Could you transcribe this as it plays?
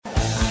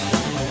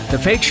The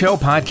Fakeshow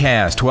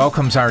podcast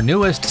welcomes our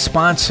newest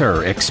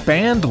sponsor,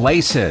 Expand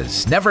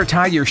Laces. Never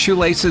tie your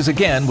shoelaces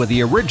again with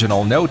the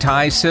original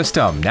no-tie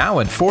system, now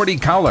in 40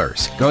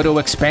 colors. Go to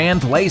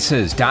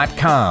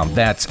expandlaces.com.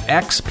 That's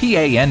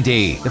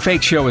X-P-A-N-D. The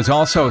Fakeshow is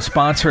also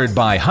sponsored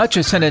by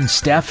Hutchison and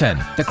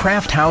Steffen, the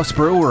Craft House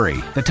Brewery,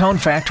 the Tone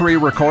Factory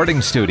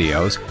Recording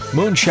Studios,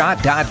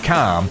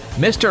 Moonshot.com,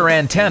 Mr.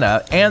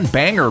 Antenna, and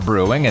Banger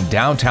Brewing in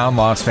downtown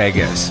Las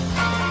Vegas.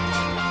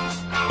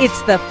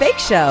 It's The Fake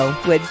Show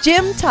with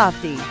Jim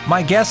Tofte.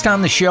 My guest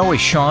on the show is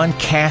Shaun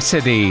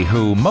Cassidy,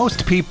 who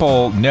most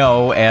people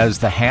know as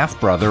the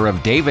half-brother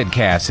of David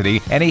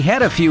Cassidy, and he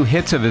had a few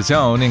hits of his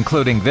own,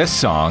 including this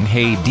song,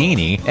 Hey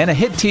Deanie, and a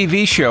hit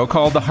TV show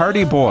called The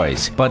Hardy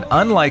Boys. But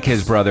unlike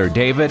his brother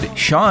David,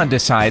 Shaun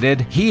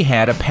decided he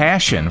had a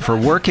passion for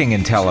working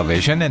in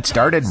television and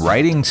started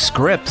writing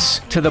scripts,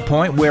 to the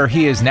point where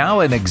he is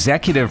now an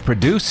executive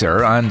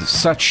producer on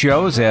such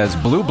shows as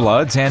Blue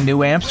Bloods and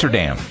New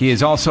Amsterdam. He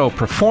is also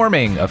performing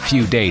a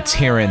few dates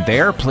here and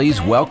there.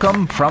 Please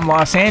welcome from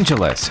Los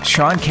Angeles,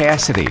 Shaun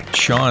Cassidy.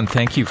 Shaun,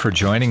 thank you for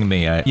joining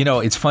me.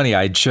 It's funny,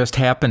 I just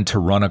happened to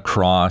run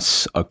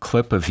across a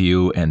clip of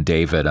you and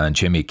David on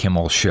Jimmy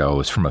Kimmel's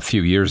shows from a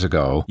few years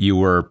ago. You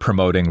were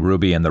promoting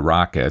Ruby and the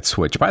Rockets,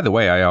 which, by the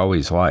way, I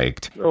always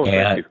liked. Oh,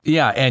 thank you.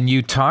 Yeah, and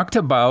you talked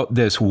about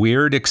this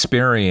weird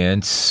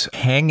experience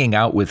hanging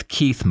out with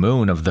Keith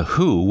Moon of The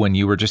Who when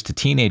you were just a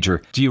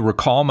teenager. Do you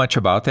recall much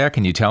about that?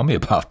 Can you tell me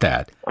about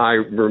that? I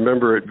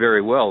remember it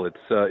very well.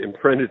 It's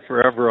imprinted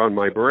forever on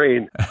my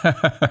brain.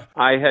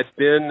 I had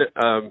been,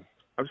 I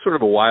was sort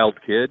of a wild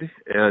kid.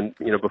 And,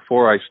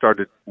 before I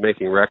started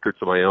making records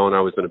of my own,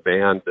 I was in a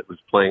band that was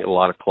playing at a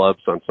lot of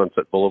clubs on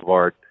Sunset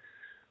Boulevard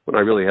when I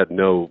really had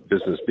no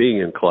business being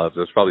in clubs.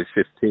 I was probably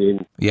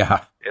 15.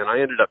 Yeah. And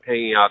I ended up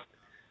hanging out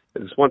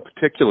at this one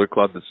particular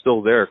club that's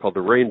still there called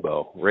the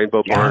Rainbow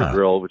Bar and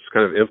Grill, which is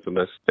kind of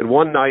infamous. And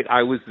one night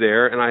I was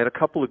there, and I had a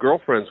couple of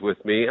girlfriends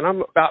with me, and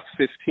I'm about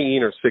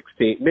 15 or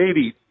 16,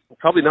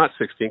 probably not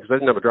 16 because I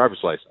didn't have a driver's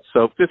license.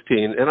 So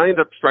 15, and I ended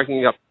up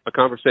striking up a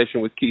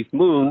conversation with Keith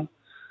Moon,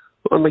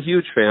 who I'm a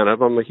huge fan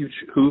of. I'm a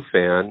huge Who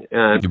fan.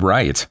 And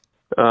right.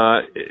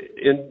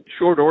 In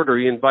short order,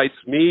 he invites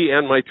me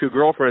and my two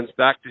girlfriends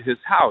back to his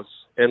house,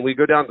 and we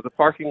go down to the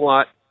parking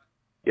lot.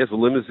 He has a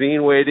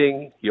limousine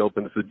waiting. He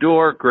opens the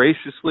door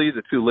graciously.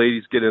 The two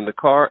ladies get in the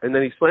car, and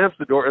then he slams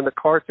the door, and the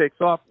car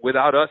takes off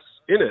without us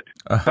in it.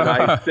 And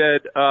I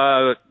said,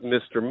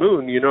 Mr.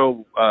 Moon,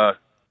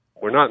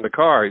 we're not in the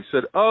car. He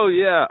said, oh,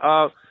 yeah,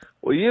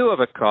 well, you have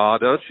a car,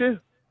 don't you?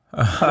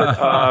 I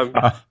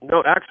said,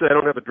 no, actually, I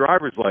don't have a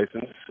driver's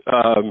license.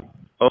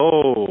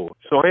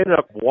 So I ended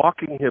up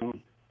walking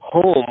him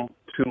home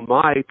to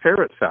my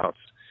parents' house.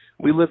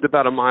 We lived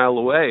about a mile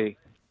away.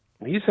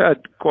 He's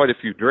had quite a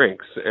few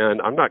drinks,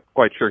 and I'm not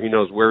quite sure he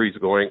knows where he's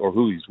going or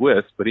who he's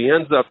with, but he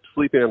ends up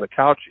sleeping on the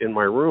couch in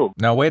my room.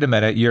 Now, wait a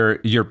minute.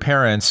 Your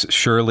parents,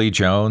 Shirley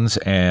Jones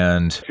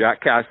and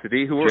Jack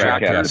Cassidy, who were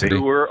actors,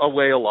 who were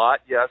away a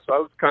lot. Yes, I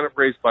was kind of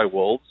raised by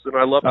wolves, and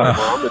I love my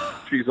mom. And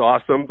she's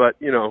awesome, but,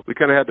 we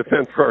kind of had to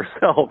fend for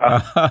ourselves.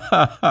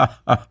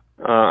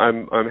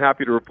 I'm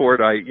happy to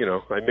report I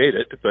made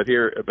it, but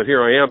here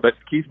I am. But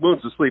Keith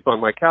Moon's asleep on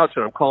my couch,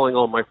 and I'm calling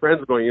all my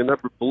friends, going, "You'll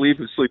never believe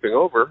who's sleeping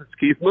over. It's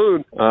Keith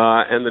Moon."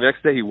 And the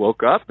next day he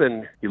woke up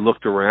and he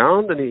looked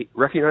around and he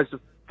recognized a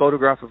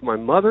photograph of my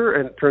mother,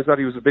 and it turns out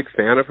he was a big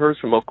fan of hers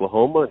from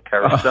Oklahoma and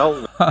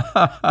Carousel.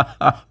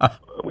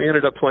 We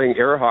ended up playing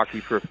air hockey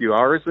for a few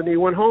hours, and he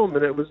went home,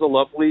 and it was a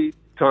lovely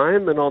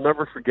time, and I'll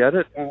never forget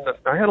it. And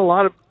I had a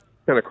lot of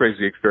kind of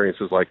crazy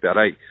experiences like that.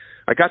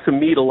 I got to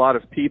meet a lot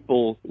of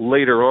people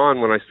later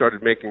on when I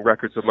started making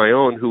records of my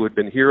own who had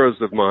been heroes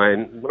of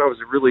mine when I was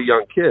a really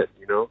young kid,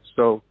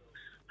 so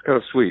it's kind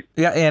of sweet.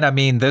 Yeah,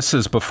 and this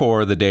is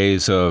before the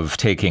days of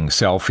taking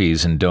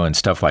selfies and doing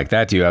stuff like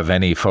that. Do you have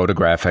any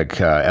photographic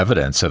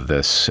evidence of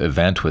this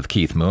event with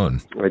Keith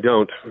Moon? I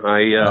don't.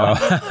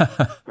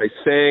 I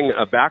sang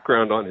a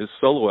background on his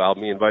solo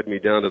album. He invited me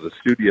down to the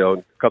studio,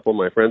 and a couple of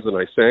my friends and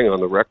I sang on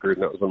the record,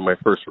 and that was one of my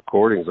first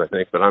recordings, I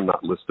think, but I'm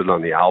not listed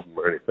on the album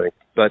or anything.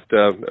 But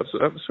that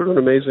was sort of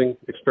an amazing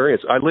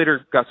experience. I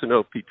later got to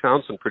know Pete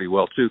Townsend pretty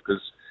well, too,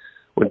 because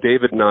when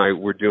David and I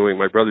were doing,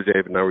 my brother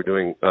David and I were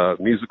doing a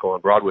musical on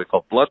Broadway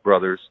called Blood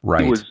Brothers.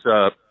 Right. He was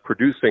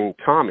producing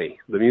Tommy,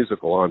 the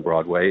musical, on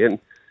Broadway, and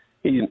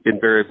he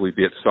invariably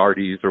be at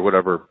Sardi's or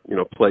whatever,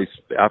 place,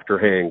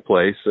 after-hang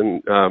place,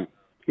 and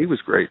he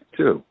was great,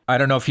 too. I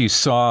don't know if you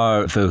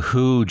saw The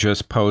Who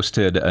just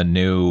posted a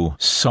new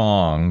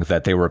song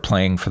that they were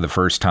playing for the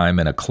first time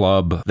in a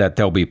club that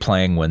they'll be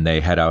playing when they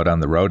head out on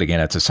the road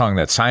again. It's a song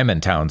that Simon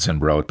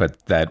Townsend wrote,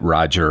 but that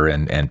Roger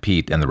and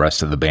Pete and the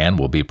rest of the band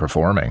will be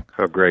performing.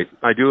 Oh, great.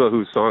 I do a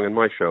Who song in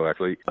my show,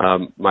 actually.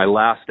 My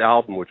last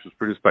album, which was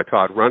produced by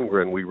Todd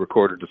Rundgren, we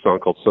recorded a song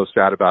called So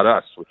Sad About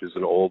Us, which is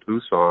an old Who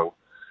song,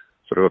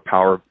 sort of a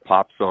power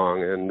pop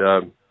song,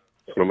 and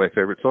it's one of my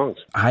favorite songs.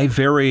 I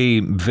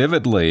very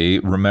vividly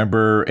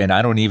remember, and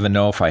I don't even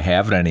know if I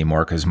have it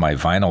anymore because my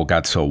vinyl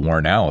got so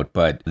worn out,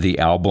 but the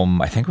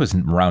album, I think it was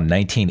around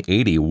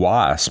 1980,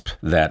 Wasp,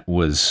 that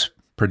was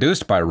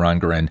produced by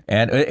Rundgren.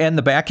 And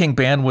the backing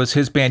band was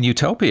his band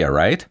Utopia,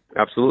 right?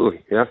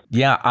 Absolutely, yeah.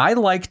 Yeah, I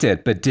liked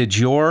it, but did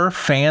your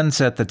fans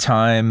at the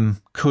time,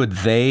 could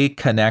they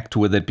connect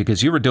with it?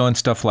 Because you were doing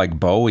stuff like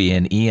Bowie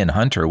and Ian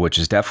Hunter, which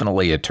is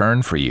definitely a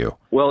turn for you.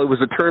 Well, it was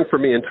a turn for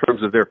me in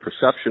terms of their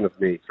perception of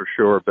me, for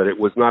sure, but it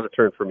was not a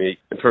turn for me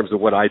in terms of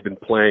what I'd been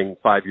playing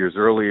 5 years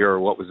earlier or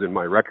what was in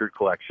my record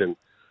collection.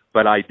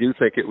 But I do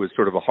think it was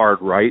sort of a hard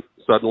right,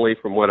 suddenly,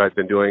 from what I've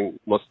been doing.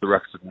 Most of the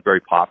records have been very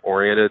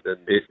pop-oriented, and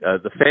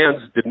the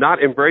fans did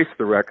not embrace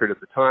the record at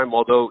the time,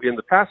 although in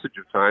the passage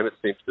of time, it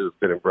seems to have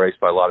been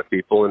embraced by a lot of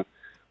people. And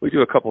we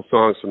do a couple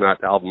songs from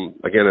that album,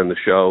 again, in the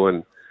show,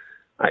 and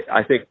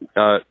I think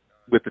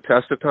with the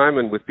test of time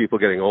and with people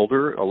getting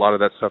older, a lot of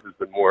that stuff has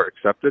been more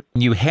accepted.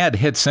 You had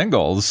hit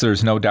singles,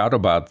 there's no doubt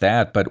about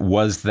that, but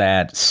was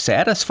that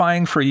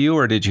satisfying for you,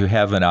 or did you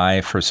have an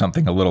eye for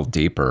something a little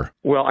deeper?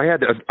 Well, I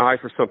had an eye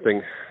for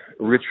something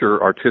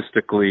richer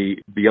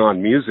artistically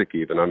beyond music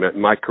even. I mean,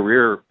 my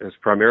career has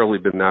primarily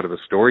been that of a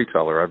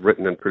storyteller. I've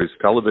written and produced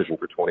television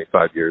for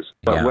 25 years.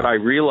 But What I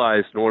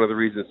realized, and one of the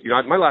reasons,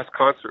 my last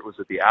concert was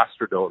at the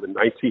Astrodome in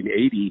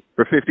 1980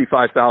 for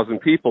 55,000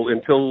 people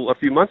until a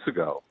few months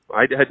ago.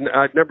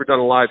 I'd never done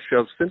a live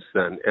show since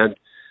then. And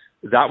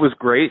that was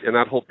great. And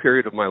that whole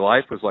period of my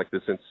life was like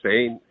this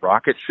insane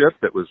rocket ship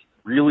that was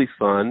really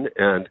fun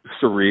and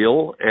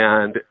surreal.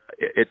 And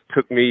it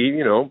took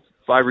me,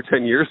 5 or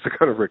 10 years to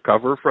kind of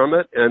recover from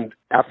it. And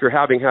after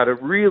having had a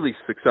really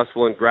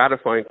successful and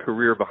gratifying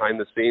career behind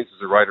the scenes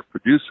as a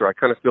writer-producer, I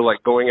kind of feel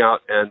like going out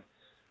and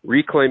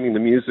reclaiming the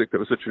music that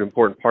was such an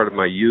important part of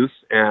my youth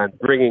and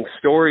bringing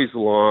stories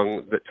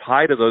along that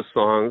tie to those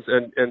songs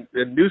and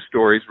new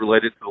stories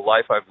related to the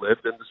life I've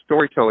lived and the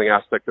storytelling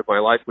aspect of my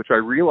life, which I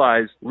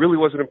realized really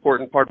was an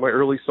important part of my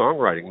early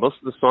songwriting. Most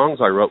of the songs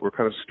I wrote were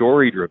kind of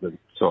story-driven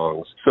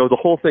songs. So the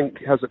whole thing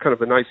has a kind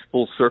of a nice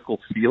full circle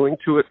feeling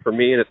to it for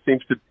me, and it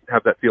seems to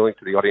have that feeling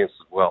to the audience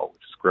as well,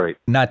 which is great.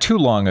 Not too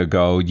long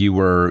ago, you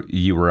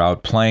were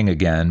out playing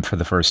again for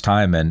the first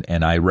time,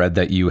 and I read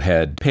that you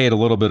had paid a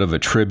little bit of a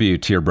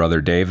tribute to your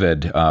brother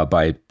David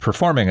by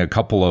performing a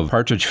couple of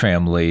Partridge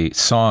Family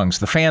songs.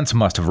 The fans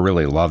must have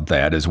really loved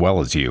that as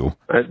well as you.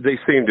 They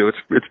seem to.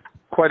 It's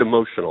quite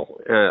emotional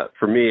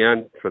for me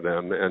and for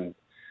them. And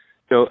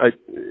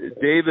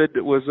David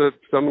was a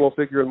seminal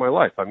figure in my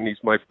life. I mean, he's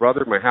my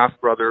brother, my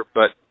half-brother,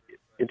 but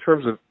in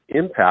terms of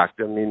impact,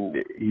 I mean,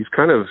 he's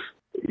kind of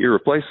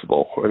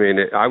irreplaceable. I mean,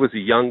 I was a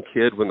young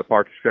kid when the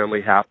Partridge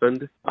Family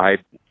happened.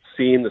 I'd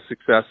seen the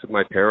success of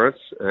my parents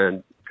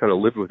and kind of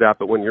lived with that.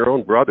 But when your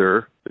own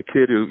brother, the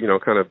kid who,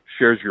 kind of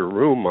shares your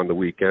room on the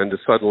weekend, is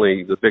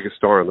suddenly the biggest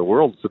star in the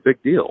world, it's a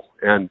big deal.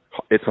 And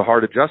it's a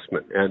hard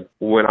adjustment. And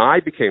when I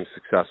became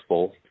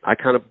successful, I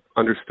kind of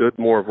understood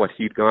more of what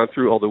he'd gone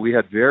through, although we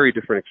had very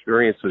different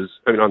experiences.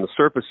 I mean, on the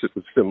surface, it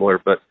was similar,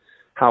 but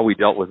how we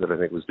dealt with it, I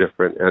think, was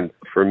different. And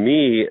for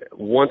me,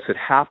 once it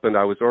happened,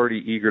 I was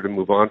already eager to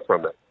move on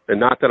from it. And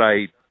not that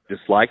I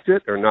disliked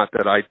it or not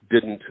that I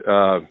didn't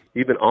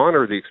even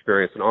honor the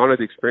experience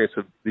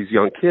of these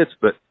young kids,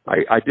 but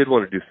I did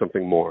want to do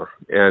something more.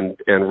 And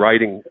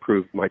writing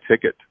proved my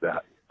ticket to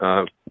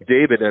that.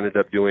 David ended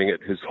up doing it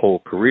his whole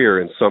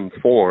career in some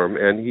form,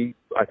 and he,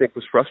 I think,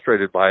 was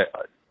frustrated by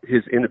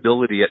his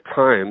inability at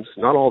times,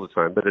 not all the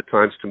time, but at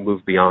times to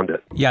move beyond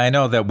it. Yeah, I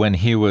know that when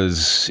he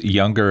was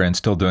younger and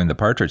still doing the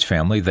Partridge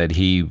Family, that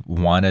he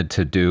wanted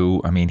to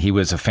do, I mean, he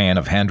was a fan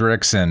of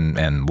Hendrix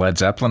and Led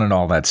Zeppelin and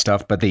all that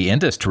stuff, but the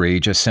industry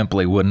just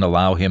simply wouldn't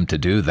allow him to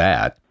do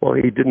that. Well,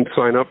 he didn't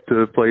sign up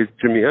to play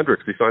Jimi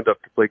Hendrix. He signed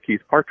up to play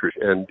Keith Partridge.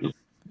 And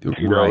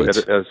right.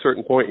 At a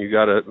certain point, you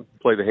got to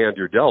play the hand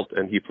you're dealt,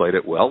 and he played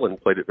it well and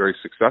played it very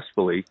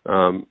successfully.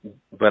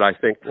 But I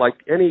think, like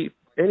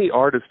any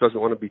artist doesn't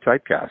want to be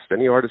typecast.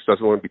 Any artist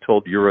doesn't want to be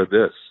told you're a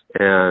this.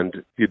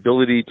 And the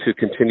ability to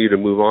continue to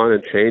move on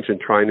and change and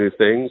try new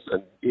things.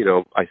 And,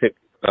 I think,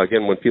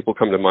 again, when people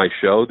come to my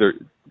show,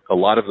 a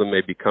lot of them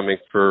may be coming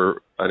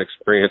for an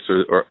experience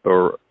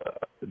or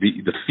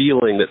the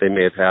feeling that they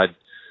may have had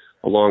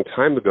a long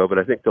time ago, but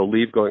I think they'll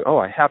leave going, oh,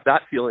 I have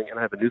that feeling and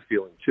I have a new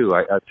feeling too.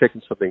 I've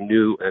taken something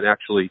new and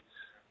actually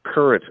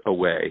current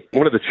away.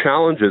 One of the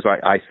challenges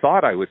I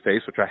thought I would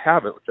face, which I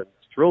haven't, which I'm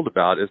thrilled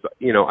about, is,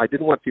 I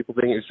didn't want people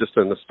thinking it was just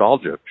a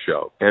nostalgia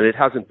show, and it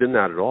hasn't been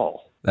that at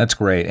all. That's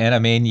great. And I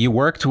mean, you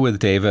worked with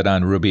David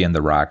on Ruby and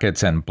the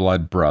Rockets and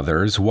Blood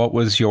Brothers. What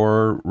was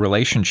your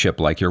relationship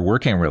like, your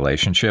working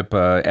relationship,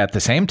 at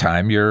the same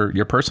time,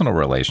 your personal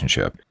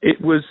relationship?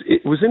 It was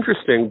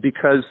interesting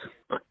because,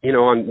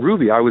 on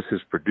Ruby, I was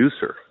his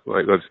producer.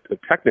 I was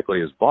technically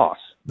his boss.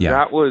 Yeah.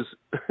 That was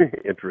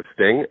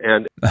interesting.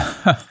 And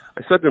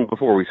I said to him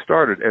before we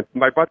started, and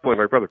by the way,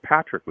 my brother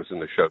Patrick was in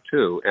the show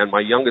too, and my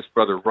youngest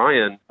brother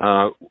Ryan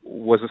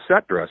was a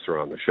set dresser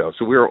on the show.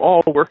 So we were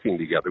all working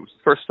together. It was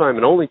the first time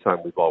and only time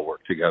we've all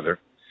worked together.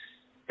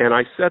 And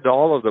I said to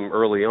all of them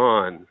early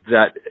on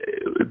that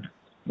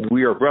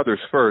we are brothers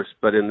first,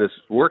 but in this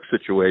work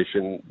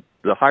situation,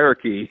 the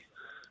hierarchy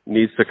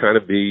needs to kind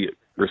of be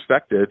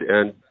respected,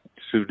 and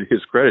to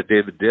his credit,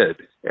 David did.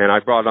 And I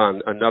brought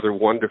on another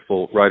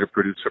wonderful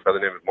writer-producer by the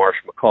name of Marsh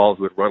McCall,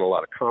 who had run a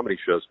lot of comedy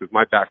shows, because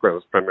my background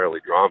was primarily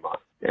drama.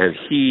 And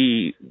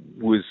he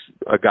was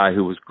a guy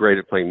who was great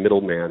at playing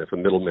middleman, if a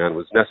middleman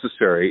was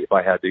necessary, if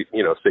I had to,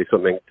 say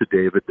something to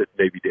David that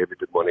maybe David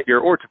didn't want to hear,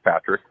 or to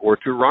Patrick, or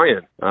to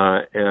Ryan.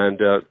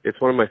 It's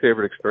one of my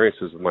favorite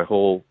experiences of my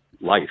whole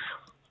life,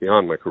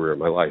 beyond my career,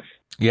 my life.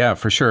 Yeah,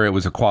 for sure. It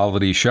was a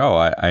quality show.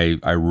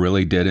 I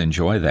really did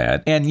enjoy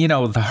that. And,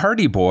 the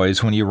Hardy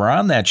Boys, when you were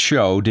on that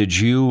show, did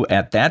you,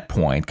 at that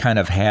point, kind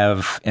of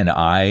have an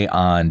eye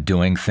on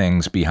doing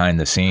things behind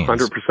the scenes?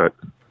 100%.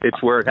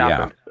 It's where it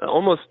happened. Yeah.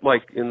 Almost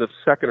like in the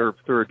second or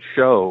third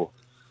show,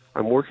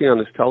 I'm working on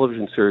this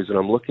television series, and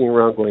I'm looking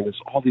around going, there's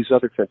all these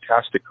other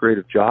fantastic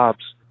creative jobs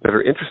that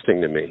are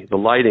interesting to me. The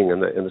lighting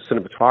and the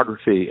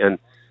cinematography and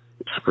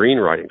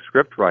screenwriting,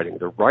 script writing.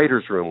 The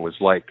writer's room was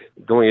like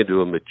going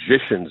into a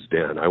magician's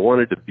den. I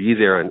wanted to be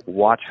there and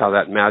watch how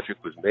that magic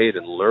was made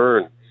and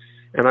learn.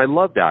 And I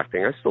loved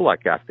acting. I still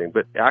like acting,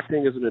 but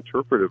acting is an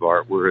interpretive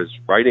art, whereas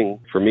writing,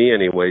 for me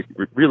anyway,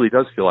 really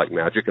does feel like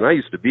magic. And I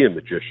used to be a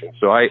magician,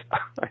 so I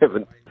have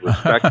a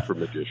respect for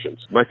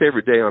magicians. My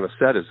favorite day on a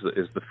set is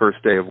the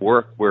first day of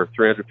work where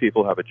 300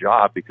 people have a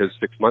job, because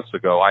 6 months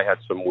ago I had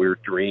some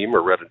weird dream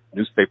or read a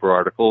newspaper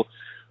article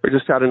or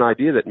just had an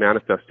idea that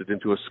manifested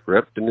into a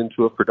script and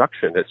into a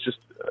production. It's just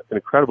an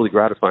incredibly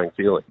gratifying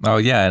feeling. Oh,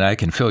 yeah, and I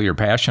can feel your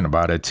passion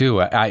about it, too.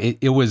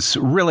 It was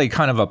really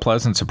kind of a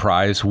pleasant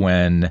surprise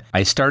when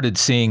I started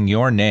seeing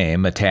your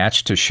name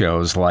attached to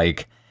shows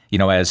like,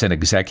 as an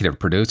executive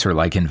producer,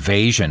 like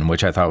Invasion,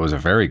 which I thought was a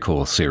very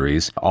cool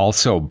series.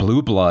 Also,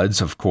 Blue Bloods,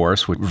 of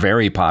course, was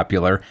very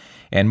popular.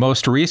 And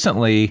most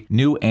recently,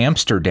 New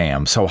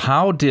Amsterdam. So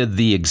how did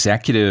the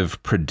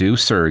executive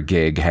producer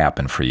gig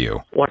happen for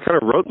you? Well, I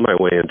kind of wrote my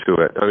way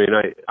into it. I mean,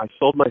 I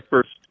sold my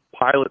first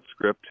pilot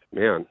script,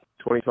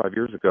 25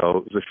 years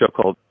ago. It was a show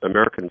called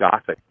American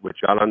Gothic, which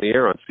got on the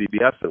air on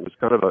CBS, and it was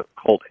kind of a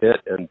cult hit,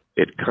 and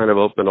it kind of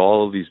opened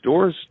all of these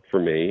doors for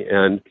me.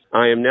 And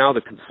I am now the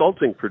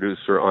consulting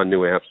producer on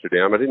New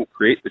Amsterdam. I didn't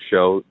create the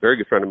show. A very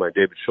good friend of mine,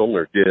 David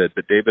Schulner, did,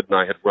 but David and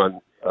I had run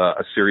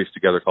a series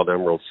together called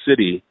Emerald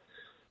City.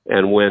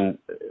 And when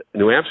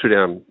New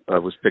Amsterdam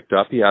was picked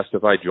up, he asked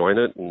if I'd join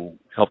it and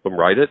help him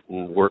write it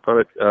and work on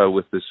it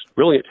with this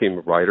brilliant team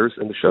of writers.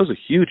 And the show's a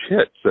huge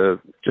hit.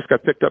 Just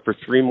got picked up for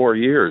 3 more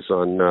years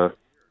on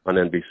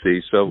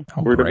NBC. So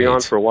we're going to be on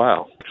for a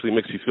while. Actually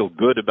makes you feel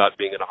good about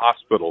being in a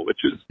hospital, which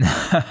is...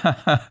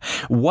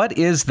 What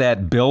is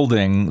that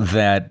building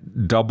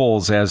that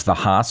doubles as the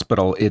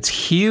hospital? It's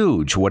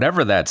huge,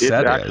 whatever that set is.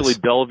 It's actually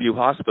Bellevue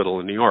Hospital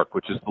in New York,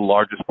 which is the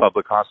largest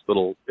public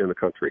hospital in the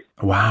country.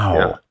 Wow.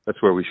 Yeah,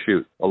 that's where we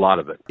shoot a lot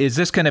of it. Is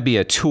this going to be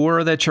a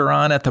tour that you're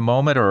on at the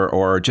moment,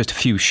 or just a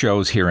few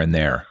shows here and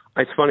there?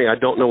 It's funny. I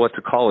don't know what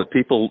to call it.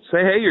 People say,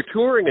 hey, you're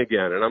touring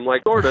again. And I'm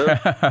like, sort of.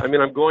 I mean,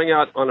 I'm going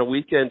out on a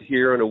weekend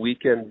here and a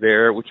weekend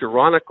there, which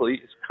ironically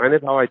is kind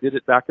of how I did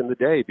it back in the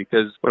day.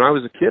 Because when I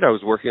was a kid, I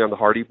was working on the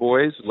Hardy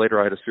Boys. And later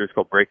I had a series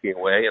called Breaking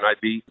Away. And I'd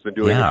be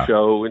doing a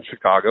show in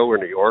Chicago or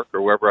New York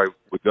or wherever I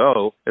would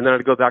go. And then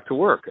I'd go back to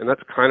work. And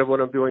that's kind of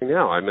what I'm doing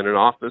now. I'm in an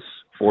office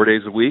 4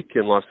 days a week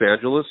in Los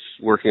Angeles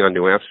working on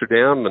New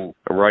Amsterdam. And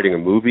I'm writing a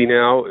movie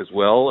now as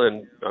well.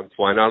 And I'm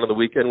flying out on the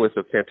weekend with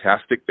a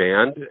fantastic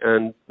band.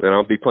 And then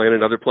I'll be playing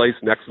another place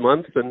next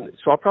month. And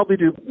so I'll probably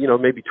do,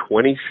 maybe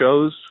 20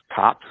 shows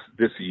tops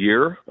this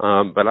year.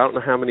 But I don't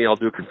know how many I'll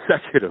do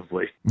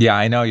consecutively. Yeah,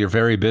 I know. You're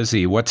very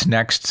busy. What's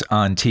next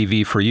on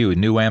TV for you?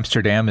 New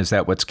Amsterdam, is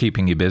that what's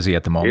keeping you busy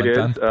at the moment? It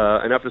is.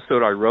 An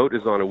episode I wrote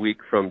is on a week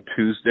from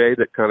Tuesday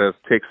that kind of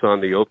takes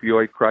on the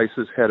opioid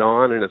crisis head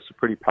on. And it's a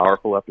pretty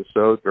powerful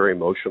episode, very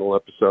emotional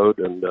episode,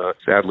 and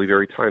sadly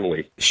very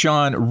timely.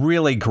 Shaun,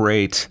 really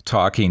great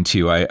talking to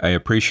you. I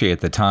appreciate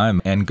the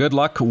time. And good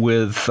luck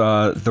with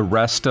the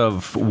rest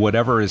of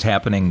whatever is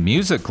happening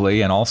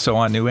musically and also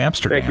on New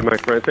Amsterdam. Thank you, my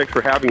friend. Thanks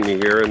for having me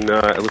here, and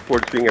I look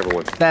forward to seeing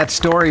everyone. That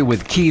story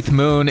with Keith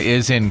Moon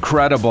is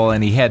incredible,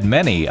 and he had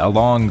many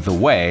along the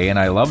way, and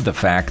I love the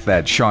fact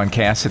that Shaun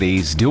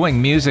Cassidy's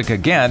doing music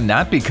again,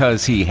 not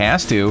because he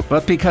has to,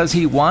 but because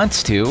he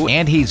wants to,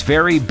 and he's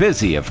very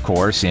busy, of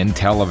course, in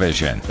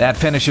television. That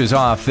finishes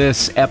off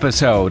this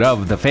episode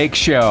of The Fake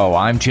Show.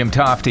 I'm Jim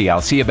Tofte.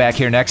 I'll see you back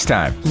here next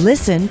time.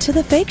 Listen to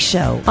The Fake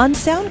Show on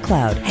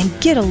SoundCloud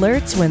and get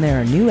alerts when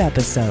there are new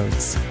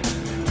episodes.